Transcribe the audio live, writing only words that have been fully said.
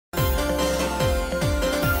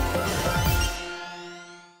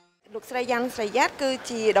លោកស្រីយ៉ាងស្រីយ៉ាត់គឺ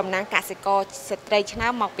ជាតំណាងកសិករស្ត្រីឆ្នើ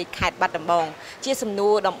មមកពីខេត្តបាត់ដំបងជាសំណួ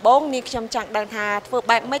រដំបងនាងខ្ញុំចង់ដឹងថាធ្វើ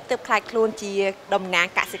បែបម៉េចទើបខ្លាចខ្លួនជាតំណាង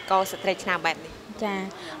កសិករស្ត្រីឆ្នើមបែបនេះចា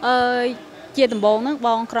ជាដំបងហ្នឹងប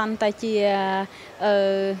ងគ្រាន់តែជា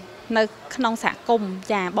នៅក្នុងសហគមន៍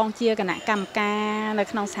ចាបងជាគណៈកម្មការនៅ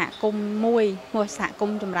ក្នុងសហគមន៍មួយសហគម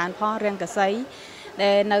ន៍ចម្រើនផលរៀងកសី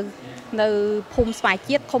ដែលនៅភូមិស្វាយ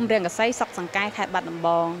ជាតិឃុំរៀងកសីស្រុកសង្កែខេត្តបាត់ដំ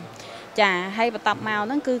បងចាហើយបន្ទាប់មកហ្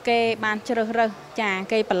នឹងគឺគេបានជ្រើសរើសចា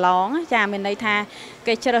គេប្រឡងចាមានន័យថា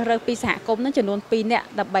គេជ្រើសរើសពីសហគមន៍ហ្នឹងចំនួន2នាក់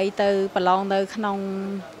ដើម្បីទៅប្រឡងនៅក្នុង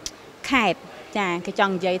ខេត្តចាគេច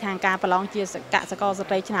ង់និយាយថាការប្រឡងជាកសិករស្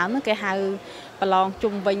ត្រីឆ្នើមហ្នឹងគេហៅប្រឡង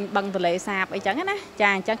ជុំវិញបឹងទន្លេសាបអីចឹងណាចា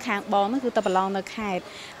អញ្ចឹងខាងបងហ្នឹងគឺទៅប្រឡងនៅខេត្ត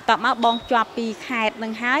បន្ទាប់មកបងជាប់ពីខេត្តនឹ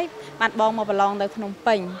ងហើយបានបងមកប្រឡងនៅភ្នំ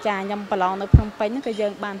ពេញចាខ្ញុំប្រឡងនៅភ្នំពេញហ្នឹងក៏យើ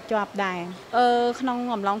ងបានជាប់ដែរក្នុង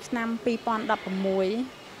អំឡុងឆ្នាំ2016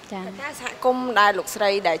ចាតើសហគមន៍ដែលលោកស្រី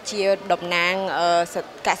ដែលជាតំណាង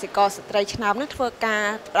កសិករស្ត្រីឆ្នើមនេះធ្វើការ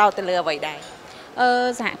ផ្ដោតទៅលើអ្វីដែរ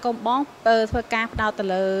សហគមន៍បងធ្វើការផ្ដោតទៅ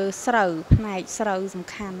លើស្រូវផ្នែកស្រូវសំ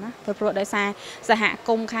ខាន់ណាព្រោះដោយសារសហគ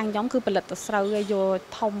មន៍ខាងខ្ញុំគឺផលិតទៅស្រូវឲ្យយក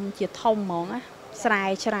ធំជាធំហ្មងណាស្រែ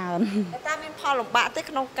ច្រើនតើមានផលលំបាកទេ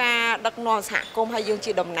ក្នុងការដឹកនាំសហគមន៍ហើយយើង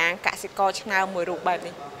ជាតំណាងកសិករឆ្នើមមួយរូបបែប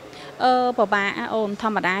នេះពិបាកអូនធ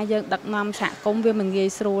ម្មតាយើងដឹកនាំសហគមន៍វាមិនងាយ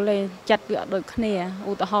ស្រួលទេចិត្តវាអត់ដូចគ្នា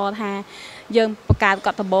ឧទាហរណ៍ថាយើងបង្កើត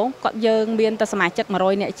គាត់ដំបងគាត់យើងមានតែសមាជិក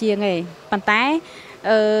100នាក់ជាងឯងប៉ុន្តែ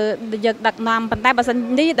យើងដឹកនាំប៉ុន្តែបើសិន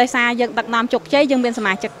នេះដោយសារយើងដឹកនាំជោគជ័យយើងមានស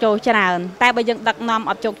មាជិកចូលច្រើនតែបើយើងដឹកនាំ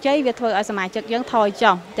អត់ជោគជ័យវាធ្វើឲ្យសមាជិកយើងថយ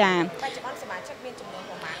ចុះចាបច្ចុប្បន្នសមាជិកមានចំនួន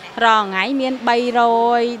ប្រមាណរងថ្ងៃមាន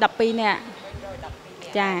312នាក់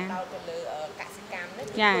ចា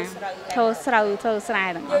ចាធ្វើស្រូវធ្វើស្រែ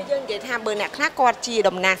ទាំងអស់យើងនិយាយថាបើអ្នកខ្លះគាត់ជា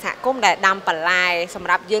តំណាងសហគមន៍ដែលដាំបន្លែសម្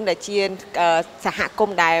រាប់យើងដែលជាសហគម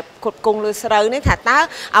ន៍ដែលគ្រប់គ្រងលើស្រូវនេះថាតើ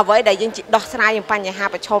អ្វីដែលយើងដោះស្រាយបញ្ហា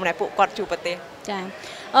ប្រឈមដែលពួកគាត់ជួបប្រទះចា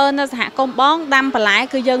នៅសហគមន៍បងដាំបន្លែ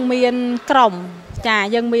គឺយើងមានក្រុមចា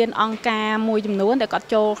យើងមានអង្គការមួយចំនួនដែលគាត់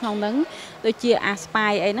ចូលក្នុងហ្នឹងដូចជាអាស្ប៉ា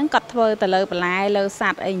យអីហ្នឹងគាត់ធ្វើទៅលើបន្លែលើស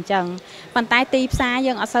ត្វអីអញ្ចឹងប៉ុន្តែទីផ្សារ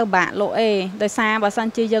យើងអត់សូវបាក់លក់អីដោយសារបើសិន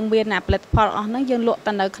ជាយើងមានផលិតផលអស់ហ្នឹងយើងលក់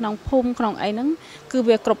ទៅនៅក្នុងភូមិក្នុងអីហ្នឹងគឺ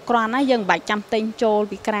វាគ្រប់គ្រាន់ណាយើងមិនបាច់ចាំទិញចូល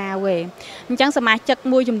ពីក្រៅទេអញ្ចឹងសមាជិក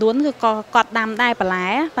មួយចំនួនគឺគាត់ដាំដែរបន្លែ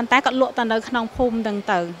ប៉ុន្តែគាត់លក់ទៅនៅក្នុងភូមិហ្នឹង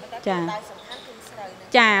ទៅ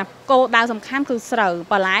ចាគោលដៅសំខាន់គឺស្រូវ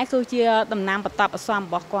បន្លែគឺជាដំណាំបន្ទាប់អាសន្នរ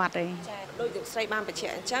បស់គាត់ទេដោយលោកស្រីបានបញ្ជា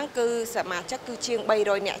ក់អញ្ចឹងគឺសមាជិកគឺជាង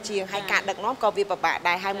300នាក់ជាងហើយការដឹកនាំក៏វាពិបាក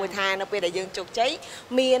ដែរហើយមួយថានៅពេលដែលយើងជោគជ័យ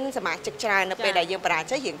មានសមាជិកច្រើននៅពេលដែលយើងបរា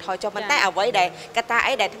ជ័យយើងថយចុះប៉ុន្តែអ្វីដែលកត្តា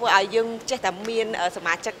អីដែលធ្វើឲ្យយើងចេះតែមានស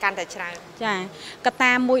មាជិកកាន់តែច្រើនចាកត្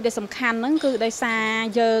តាមួយដែលសំខាន់ហ្នឹងគឺដោយសារ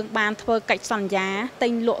យើងបានធ្វើកិច្ចសន្យាទិ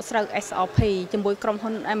ញលក់ស្រូវ SOP ជាមួយក្រុមហ៊ុ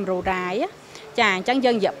ន Emerald ចាអញ្ចឹង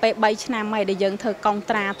យើងរយៈពេល3ឆ្នាំហើយដែលយើងធ្វើកុង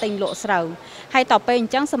ត្រាទិញលក់ស្រូវហើយតទៅពេលអ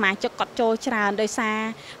ញ្ចឹងសមាជិកគាត់ចូលច្រើនដោយសារ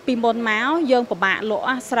ពីមុនមកយើងពិបាកលក់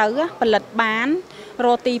ស្រូវផលិតបានរ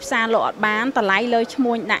កទីផ្សារលក់អត់បានតម្លៃលើឈ្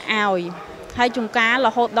មួញដាក់ឲ្យហើយជួនកាលរ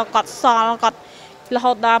ហូតដល់គាត់សល់គាត់រ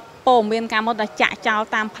ហូតដល់ពោមានការមកដល់ចាក់ចោល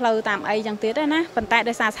តាមផ្លូវតាមអីចឹងទៀតណាប៉ុន្តែ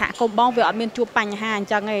ដោយសារសហគមន៍បងវាអត់មានជួបបញ្ហាអញ្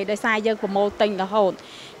ចឹងទេដោយសារយើងប្រមូលទិញរហូត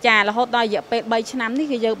ចារហូតដល់រយៈពេល3ឆ្នាំនេះ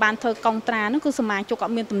គឺយើងបានធ្វើកុងត្រានោះគឺសមាជិកគា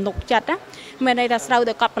ត់មានទំនុកចិត្តណាមានន័យថាស្រូវ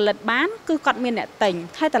ដែលគាត់ផលិតបានគឺគាត់មានអ្នកទិញ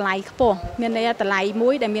ហើយតម្លៃខ្ពស់មានន័យថាតម្លៃមួ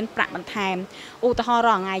យដែលមានប្រាក់បន្ថែមឧទាហរណ៍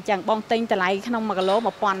រាល់ថ្ងៃចឹងបងទិញតម្លៃក្នុង1គីឡូ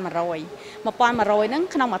1100ហ្នឹង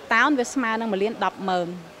ក្នុងមួយតោនវាស្មើនឹង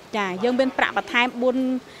1,10,000ចាយើងមានប្រាក់បន្ថែម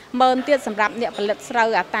40000ទៀតសម្រាប់អ្នកផលិតស្រូវ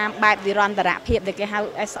តាមបែបនិរន្តរភាពដែលគេហៅ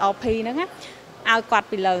SOP ហ្នឹងណាឲ្យគាត់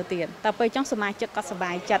ពីលើទៀតតែពេលចង់សមាជិកគាត់សប្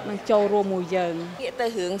បាយចិត្តនឹងចូលរួមមួយយើងងាកទៅ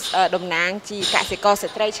រឿងតំណាងជាកសិករ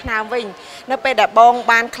ស្ត្រីឆ្នើមវិញនៅពេលដែលបង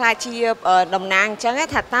បានខ្លាចជាតំណាងអញ្ចឹង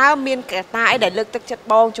ថាតើមានកត្តាអីដែលលើកទឹកចិត្ត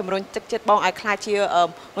បងជំរុញទឹកចិត្តបងឲ្យខ្លាចជា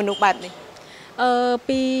មនុស្សបែបនេះ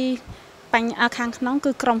ពីបញ្ហាខាងក្នុង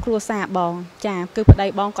គឺក្រុមគ្រួសារបងចាគឺប្តី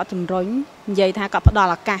បងគាត់ជំរុញនិយាយថាគាត់ផ្ដ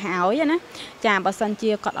ល់ឱកាសឲ្យណាចាបើសិន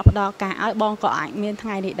ជាគាត់អត់ផ្ដល់ឱកាសឲ្យបងក៏អាចមានថ្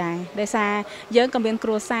ងៃនេះដែរដោយសារយើងក៏មានគ្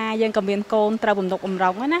រួសារយើងក៏មានកូនត្រូវបំណុកបំរុ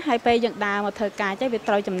ងណាហើយពេលយើងដើរមកធ្វើការចេះវា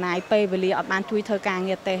ត្រូវចំណាយពេលវេលាអត់បានជួយធ្វើការ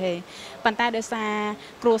ងារទេប៉ុន្តែដោយសារ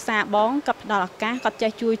គ្រួសារបងគាត់ផ្ដល់ឱកាសគាត់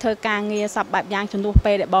ចេះជួយធ្វើការងារសពបែបយ៉ាងជំនួស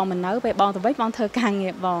ពេលដែលបងមិននៅពេលបងទៅវិញបងធ្វើការងា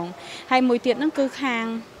របងហើយមួយទៀតហ្នឹងគឺខាង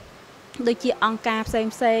ដូចជាអង្គការផ្សេង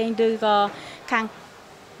ឬក៏ខាង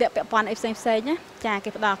ពាក់ព័ន្ធអីផ្សេងណាចាគេ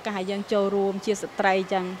ផ្ដល់ឱកាសឲ្យយើងចូលរួមជាស្ត្រីអ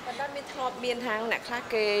ញ្ចឹងប៉ុន្តែមានធ្លាប់មានហាងអ្នកខ្លះ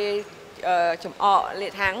គេចំអកលេ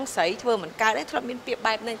ខហាងស្រីធ្វើមិនកើតទេធ្លាប់មានពាក្យ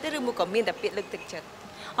បែបនេះទេឬមួយក៏មានតែពាក្យលើកទឹកចិត្ត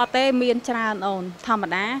អត់ទេមានច្រើនអូនធម្ម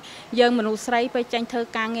តាយើងមនុស្សស្រីពេលចេញធ្វើ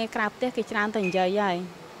ការងារក្រៅផ្ទះគេច្រើនតែនិយាយហើយ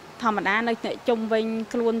ធម្មតានៅជុំវិញ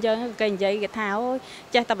ខ្លួនយើងគេនិយាយគេថាអូ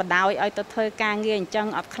ចេះតែបដោយឲ្យទៅធ្វើការងារអញ្ចឹង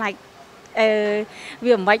អត់ខ្លាច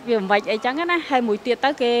វាមិនអីចឹងណាហើយមួយទៀតទៅ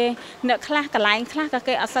គេអ្នកខ្លះកន្លែងខ្លះក៏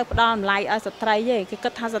គេអត់សូវផ្ដល់តម្លៃឲ្យស្ត្រីទេគេគិ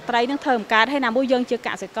តថាស្ត្រីនឹងធ្វើមិនកើតហើយណាមួយយើងជាក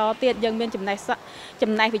សិករទៀតយើងមានចំ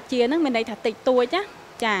ណេះវិជ្ជានឹងមានន័យថាតិចតួចណា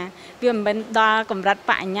ចាវាមិនមែនដល់កម្រិត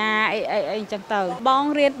បញ្ញាអីអញ្ចឹងទៅបង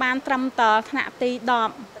រៀនបានត្រឹមតថ្នាក់ទី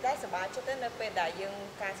10តែសប្បាយចិត្តទៅនៅពេលដែលយើង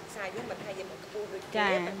ការសិក្សាយើងមិនថាយើងខ្ពស់ដូចគេ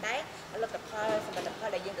ប៉ុន្តែលទ្ធផលសមិទ្ធផល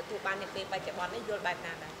ដែលយើងទទួលបាននៅពេលបច្ចុប្បន្ននេះយល់បែប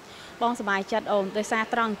ណាដែរបងសប្បាយចិត្តអូនដោយសារ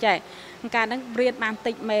ត្រង់ចេះការហ្នឹងរៀនបាន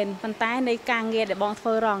តិចមែនប៉ុន្តែនៃការងារដែលបងធ្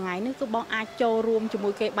វើរាល់ថ្ងៃនេះគឺបងអាចចូលរួមជាមួ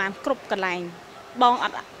យគេបានគ្រប់កន្លែងបងអ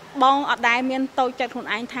ត់ដែលមានតូចចិត្តខ្លួន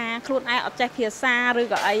ឯងថាខ្លួនឯងអត់ចេះភាសាឬ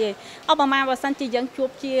ក៏អីទេឧបមាបើសិនជាយើងជួប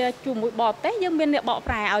ជាមួយបរទេសយើងមានអ្នកបក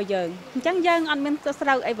ប្រែឲ្យយើងអញ្ចឹងយើងអត់មានស្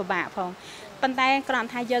រូវអីពិបាកផងប៉ុន្តែគ្រាន់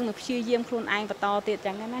ថាយើងនឹងព្យាយាមខ្លួនឯងបន្តទៀត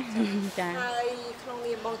អញ្ចឹងណាចាហើយក្នុង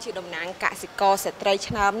នាមបងជាតំណាងកសិករស្ត្រី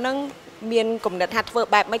ឆ្នើមនឹងមានគំនិតថាធ្វើ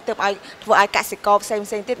បែបម៉េចទៅឲ្យធ្វើឲ្យកសិករផ្សេ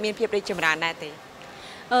ងទៀតមានភាពរីកចម្រើនដែរទេ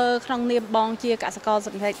ក្នុងនាមបងជាកសិករ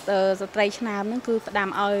ស្ត្រីឆ្នើមនឹងគឺផ្ដាំ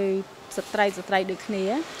ឲ្យស្ត្រីដូចគ្នា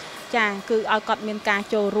ចាគឺឲ្យគាត់មានការ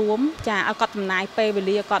ចូលរួមចាឲ្យគាត់ចំណាយពេលវេ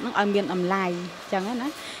លាគាត់នឹងឲ្យមានតម្លៃអញ្ចឹងណា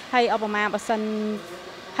ហើយឧបមាបើសិន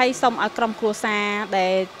ហើយសូមឲ្យក្រុមគ្រួសារដែ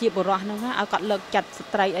លជាបុរសហ្នឹងឲ្យគាត់លើកចិត្តស្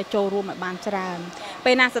ត្រីឲ្យចូលរួមឲ្យបានច្រើន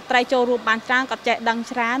ពេលណាស្ត្រីចូលរួមបានច្រើនគាត់ចេះដឹង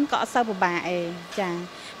ច្រើនក៏អត់សូវពិបាកអីចា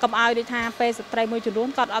កុំឲ្យដូចថាពេលស្ត្រីមួយចំនួន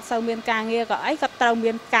គាត់អត់សូវមានការងារក៏អីគាត់ត្រូវ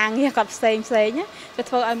មានការងារគាត់ផ្សេងណាទៅ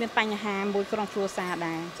ធ្វើឲ្យមានបញ្ហាមួយក្រុមគ្រួសារ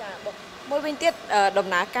ដែរចាបងមួយវិញទៀតដំ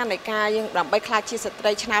ណើរការនៃការយើងដើម្បីខ្លាចជាស្ត្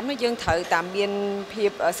រីឆ្នើមនេះយើងត្រូវតែមានភាព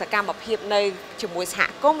សកម្មភាពនៅជាមួយសហ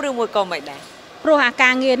គមន៍ឬមួយក៏មិនដែរព្រោះអាកា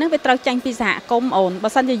រងារហ្នឹងវាត្រូវចាញ់ពីសហគមន៍អូនបើ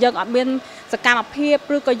សិនជាយើងអត់មានសកម្មភាព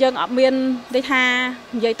ឬក៏យើងអត់មានដូចថា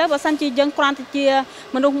និយាយទៅបើសិនជាយើងគ្រាន់តែជា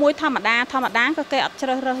មនុស្សមួយធម្មតាក៏គេអត់ជ្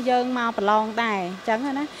រើសរើសយើងមកប្រឡងដែរអញ្ចឹង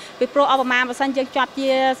ណាពីព្រោះឧបមាបើសិនយើងជាប់ជា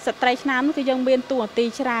ស្ត្រីឆ្នើមគឺយើងមានតួនាទី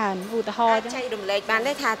ច្រើនឧទាហរណ៍ចែករំលែកបាន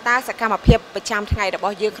ទេថាតើសកម្មភាពប្រចាំថ្ងៃរប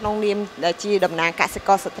ស់យើងក្នុងនាមដែលជាតំណាងកសិក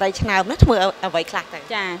រស្ត្រីឆ្នើមនោះធ្វើអ្វីខ្លះទៅ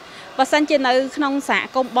ចាបើសិនជានៅក្នុងសហ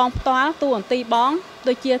គមន៍បងផ្ទាល់តួនាទីបង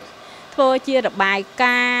ដូចជាធ្វើជារបាយ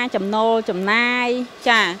ការណ៍ចំណូលចំណាយ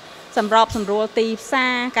ចាសម្របសម្រួលទីផ្សា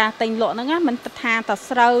រការទិញលក់ហ្នឹងមិនថាត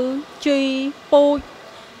ស្រូវជីពូជ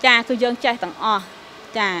ចាគឺយើងចេះទាំងអស់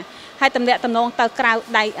ចាហើយតំណាក់តំណងទៅក្រៅ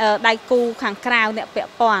ដៃគូខាងក្រៅអ្នកពា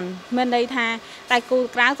ក់ព័ន្ធមានន័យថាដៃគូ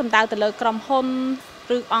ក្រៅសំដៅទៅលើក្រុមហ៊ុន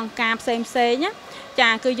ឬអង្គការផ្សេងណាចា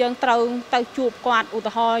គឺយើងត្រូវទៅជួបគាត់ឧ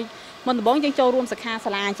ទាហរណ៍មុនដំបូងយើងចូលរួមសិក្ខា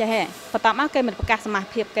សាលាចេះហ៎បន្ទាប់មកគេមិនប្រកាសសមា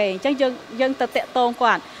ជិកគេអញ្ចឹងយើងទៅតាក់ទង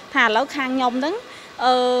គាត់ថាឥឡូវខាងខ្ញុំហ្នឹង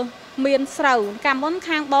មានស្រូវកាលមុន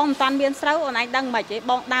ខាងបងមិនតាន់មានស្រូវអូនឯងដឹងមិនហី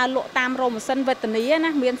បងដើរលក់តាមរោងម៉ាស៊ីនវេទនី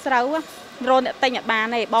ណាមានស្រូវរោអ្នកទិញឲ្យបាន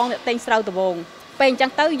ទេបងអ្នកទិញស្រូវដំបងពេលអញ្ចឹ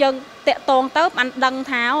ងទៅយើងតាក់ទងទៅបានដឹង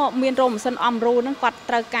ថាមានរោងម៉ាស៊ីនអំរូហ្នឹងគាត់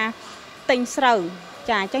ត្រូវការទិញស្រូវ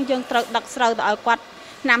ចាអញ្ចឹងយើងត្រូវដឹកស្រូវទៅឲ្យគាត់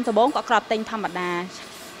ឆ្នាំដំបងគាត់គ្រាន់ទិញធម្មតា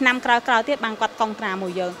ឆ្នាំក្រោយទៀតបានគាត់កុងត្រាមួ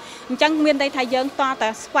យយើងអញ្ចឹងមានន័យថាយើងតតែ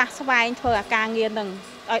ស្វែងធ្វើអាការងារនឹង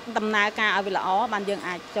ឲ្យដំណើរការឲ្យវាល្អបានយើង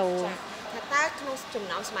អាចចូលថាតើក្នុងចំ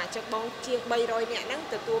ណោមសមាជិកបងជាង300នាក់ហ្នឹង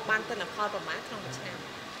ទទួលបានទិន្នផលប្រមាណក្នុងមួយឆ្នាំ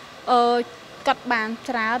គាត់បាន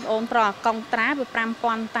ច្រើនអូនប្រកុងត្រាវា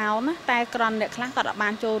5000តោនណាតែគ្រាន់អ្នកខ្លះគាត់អត់បា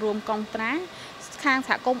នចូលរួមកុងត្រាខាងស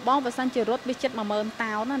ហគមន៍បងបើសិនជារត់វាជិត10000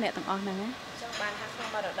តោនណាអ្នកទាំងអស់ហ្នឹងណាចង់បានថាក្នុង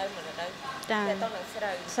មួយរដូវចាទៅនឹង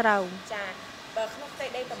ស្រូវចាបើក្នុងផ្ទៃ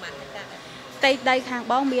ដីប្រមាណហិកតាផ្ទៃដីខាង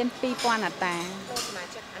បងមាន2000ហិកតាសមា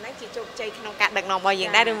ជិកអាហ្នឹងជាជោគជ័យក្នុងការដឹកនាំរបស់យើ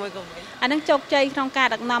ងដែរឬមួយក៏មិនអាហ្នឹងជោគជ័យក្នុងការ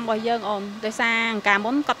ដឹកនាំរបស់យើងអូនដោយសារអង្ការ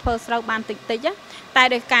មុនគាត់ធ្វើស្រូវបានតិចតែ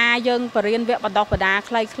ដោយការយើងបរៀនវគ្គបណ្ដុះបណ្ដា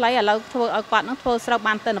ខ្លីៗឥឡូវធ្វើឲ្យគាត់នឹងធ្វើស្រូវ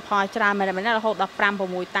បានទិន្នផលច្រើនមែនរហូតដល់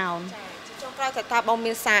5-6តោនចុងក្រោយតើបង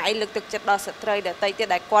មានសារអីលើកទឹកចិត្តដល់ស្ត្រីដទៃទៀត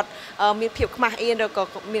ដែលគាត់មានភាពខ្មាស់អៀនឬក៏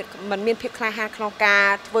មិនមានភាពក្លាហានក្នុងការ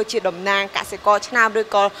ធ្វើជាតំណាងកសិករឆ្នើមឬ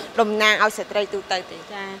ក៏តំណាងឲ្យស្ត្រីទូទៅទេ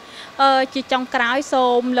ចាជាចុងក្រោយសូ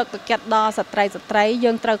មលើកទឹកចិត្តដល់ស្ត្រី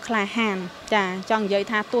យើងត្រូវក្លាហានចាចង់និយាយ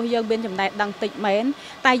ថាទោះយើងមានចំណេះដឹងតិចមែន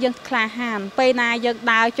តែយើងក្លាហានពេលណាយើង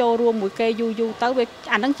ដើរចូលរួមមួយគេយូរទៅវា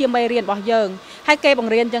អានឹងជាមេរៀនរបស់យើងហើយគេប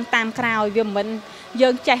ង្រៀនយើងតាមក្រោយវាមិនយើ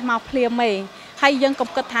ងចេះមកភ្លាមទេហើយយើងកុំ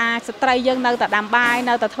គិតថាស្ត្រីយើងនៅតែដាំបាយ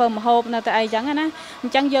នៅតែធ្វើម្ហូបនៅតែអីចឹងណាអ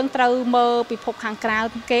ញ្ចឹងយើងត្រូវមើលពិភពខាងក្រៅ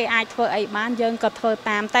គេអាចធ្វើអីបានយើងក៏ធ្វើ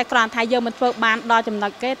តាមតែគ្រាន់តែយើងមិនធ្វើបានដល់ចំណុ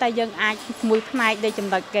ចគេតែយើងអាចមួយផ្នែកនៃចំ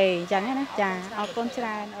ណុចគេអញ្ចឹងណាចាអរគុណច្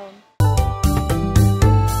រើនអូន